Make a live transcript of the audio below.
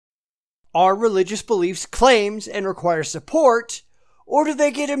Are religious beliefs claims and require support, or do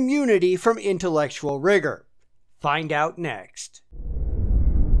they get immunity from intellectual rigor? Find out next.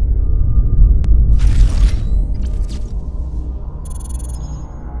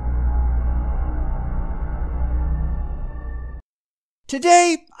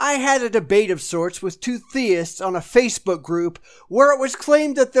 Today, I had a debate of sorts with two theists on a Facebook group where it was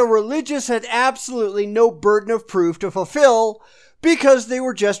claimed that the religious had absolutely no burden of proof to fulfill because they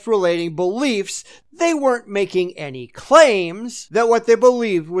were just relating beliefs. They weren't making any claims that what they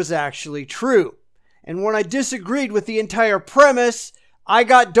believed was actually true. And when I disagreed with the entire premise, I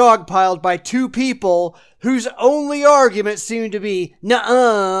got dogpiled by two people whose only argument seemed to be,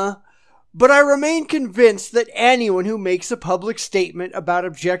 nuh-uh. But I remain convinced that anyone who makes a public statement about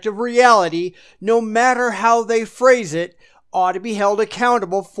objective reality, no matter how they phrase it, ought to be held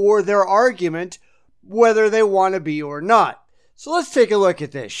accountable for their argument, whether they want to be or not. So let's take a look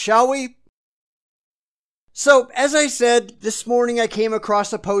at this, shall we? So, as I said, this morning I came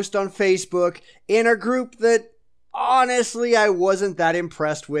across a post on Facebook in a group that honestly I wasn't that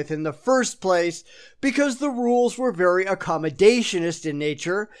impressed with in the first place because the rules were very accommodationist in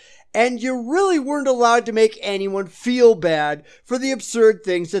nature, and you really weren't allowed to make anyone feel bad for the absurd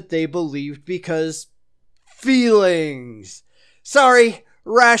things that they believed because feelings. Sorry,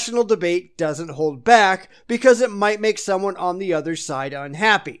 rational debate doesn't hold back because it might make someone on the other side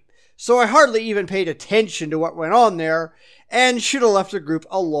unhappy. So I hardly even paid attention to what went on there and should have left the group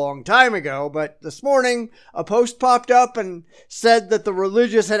a long time ago. But this morning, a post popped up and said that the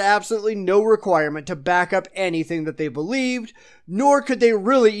religious had absolutely no requirement to back up anything that they believed, nor could they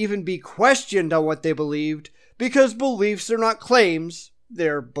really even be questioned on what they believed, because beliefs are not claims,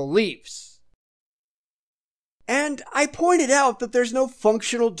 they're beliefs. And I pointed out that there's no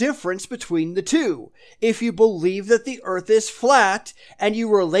functional difference between the two. If you believe that the earth is flat and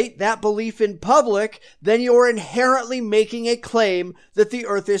you relate that belief in public, then you're inherently making a claim that the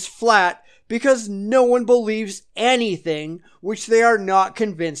earth is flat because no one believes anything which they are not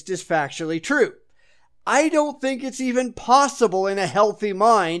convinced is factually true. I don't think it's even possible in a healthy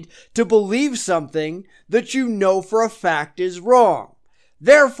mind to believe something that you know for a fact is wrong.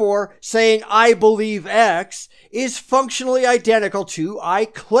 Therefore, saying I believe X is functionally identical to I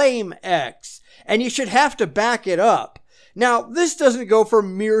claim X, and you should have to back it up. Now, this doesn't go for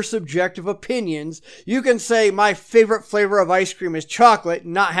mere subjective opinions. You can say my favorite flavor of ice cream is chocolate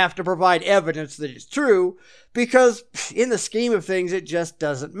and not have to provide evidence that it's true, because in the scheme of things, it just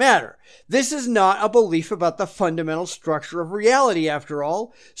doesn't matter. This is not a belief about the fundamental structure of reality, after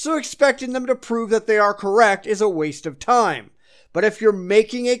all, so expecting them to prove that they are correct is a waste of time. But if you're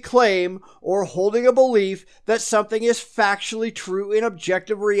making a claim or holding a belief that something is factually true in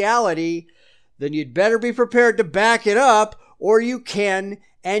objective reality, then you'd better be prepared to back it up, or you can,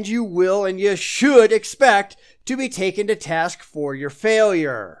 and you will, and you should expect to be taken to task for your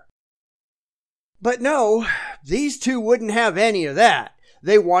failure. But no, these two wouldn't have any of that.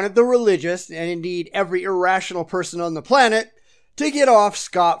 They wanted the religious, and indeed every irrational person on the planet, to get off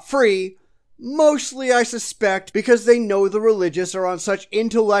scot-free. Mostly, I suspect, because they know the religious are on such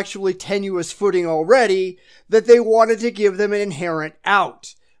intellectually tenuous footing already that they wanted to give them an inherent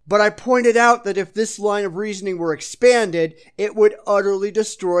out. But I pointed out that if this line of reasoning were expanded, it would utterly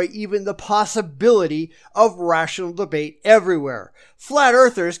destroy even the possibility of rational debate everywhere. Flat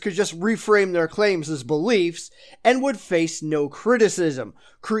earthers could just reframe their claims as beliefs and would face no criticism.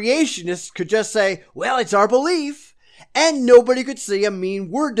 Creationists could just say, well, it's our belief. And nobody could say a mean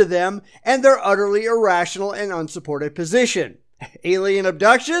word to them and their utterly irrational and unsupported position. Alien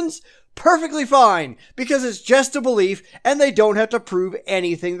abductions? Perfectly fine, because it's just a belief and they don't have to prove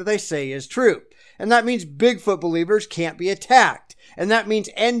anything that they say is true. And that means Bigfoot believers can't be attacked. And that means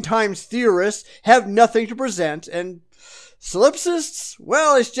end times theorists have nothing to present. And solipsists?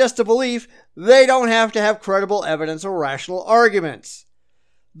 Well, it's just a belief. They don't have to have credible evidence or rational arguments.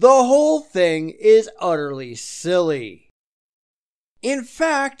 The whole thing is utterly silly. In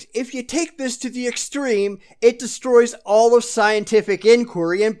fact, if you take this to the extreme, it destroys all of scientific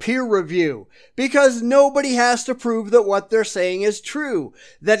inquiry and peer review, because nobody has to prove that what they're saying is true,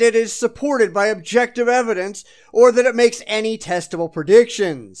 that it is supported by objective evidence, or that it makes any testable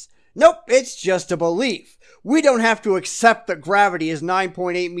predictions. Nope, it's just a belief. We don't have to accept that gravity is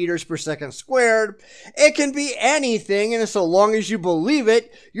 9.8 meters per second squared. It can be anything, and so long as you believe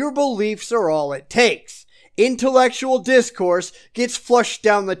it, your beliefs are all it takes. Intellectual discourse gets flushed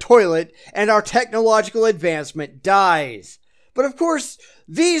down the toilet, and our technological advancement dies. But of course,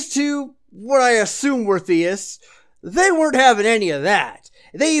 these two, what I assume were theists, they weren't having any of that.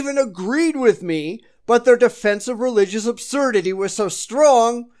 They even agreed with me, but their defense of religious absurdity was so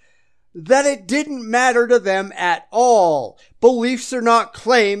strong, that it didn't matter to them at all. Beliefs are not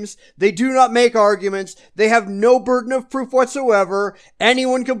claims. They do not make arguments. They have no burden of proof whatsoever.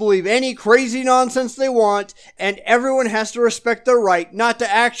 Anyone can believe any crazy nonsense they want, and everyone has to respect their right not to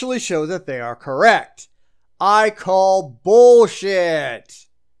actually show that they are correct. I call bullshit.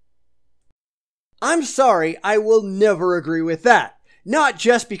 I'm sorry, I will never agree with that. Not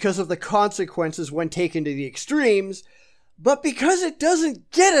just because of the consequences when taken to the extremes, but because it doesn't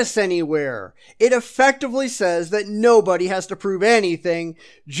get us anywhere. It effectively says that nobody has to prove anything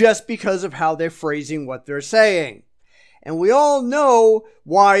just because of how they're phrasing what they're saying. And we all know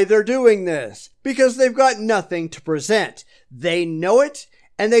why they're doing this. Because they've got nothing to present. They know it,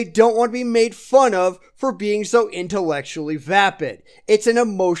 and they don't want to be made fun of for being so intellectually vapid. It's an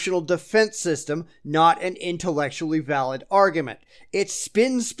emotional defense system, not an intellectually valid argument. It's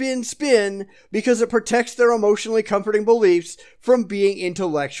spin, spin, spin because it protects their emotionally comforting beliefs from being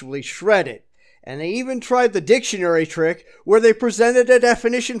intellectually shredded. And they even tried the dictionary trick where they presented a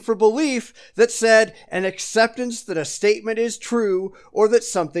definition for belief that said an acceptance that a statement is true or that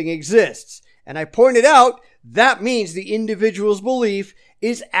something exists. And I pointed out that means the individual's belief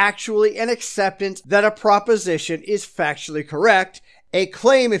is actually an acceptance that a proposition is factually correct, a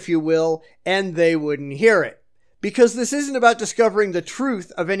claim if you will, and they wouldn't hear it. Because this isn't about discovering the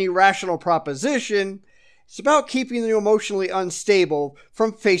truth of any rational proposition, it's about keeping them emotionally unstable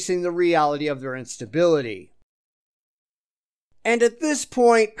from facing the reality of their instability. And at this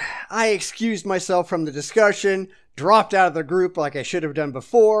point, I excused myself from the discussion, dropped out of the group like I should have done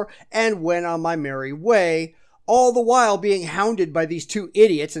before, and went on my merry way, all the while being hounded by these two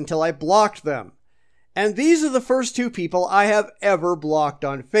idiots until I blocked them. And these are the first two people I have ever blocked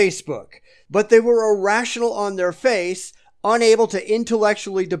on Facebook. But they were irrational on their face, unable to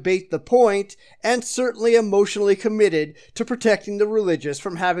intellectually debate the point, and certainly emotionally committed to protecting the religious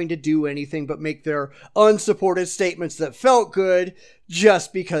from having to do anything but make their unsupported statements that felt good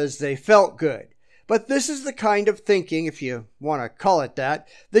just because they felt good. But this is the kind of thinking, if you want to call it that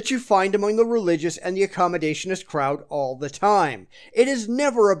you find among the religious and the accommodationist crowd all the time. It is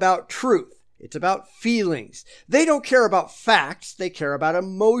never about truth. It's about feelings. They don't care about facts, they care about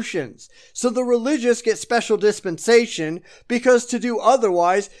emotions. So the religious get special dispensation because to do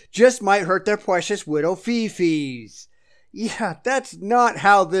otherwise just might hurt their precious widow fee-fees. Yeah, that's not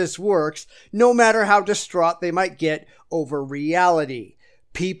how this works, no matter how distraught they might get over reality.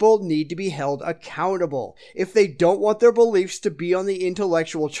 People need to be held accountable. If they don't want their beliefs to be on the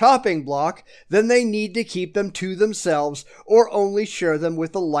intellectual chopping block, then they need to keep them to themselves or only share them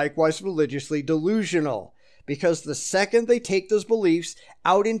with the likewise religiously delusional. Because the second they take those beliefs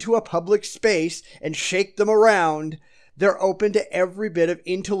out into a public space and shake them around, they're open to every bit of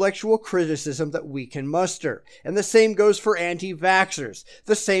intellectual criticism that we can muster. And the same goes for anti-vaxxers.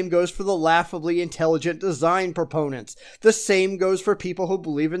 The same goes for the laughably intelligent design proponents. The same goes for people who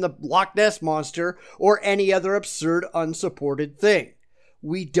believe in the Loch Ness Monster or any other absurd, unsupported thing.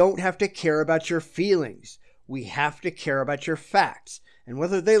 We don't have to care about your feelings. We have to care about your facts. And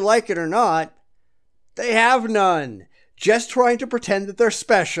whether they like it or not, they have none. Just trying to pretend that they're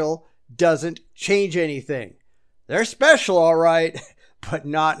special doesn't change anything. They're special, all right, but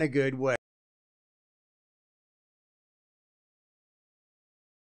not in a good way.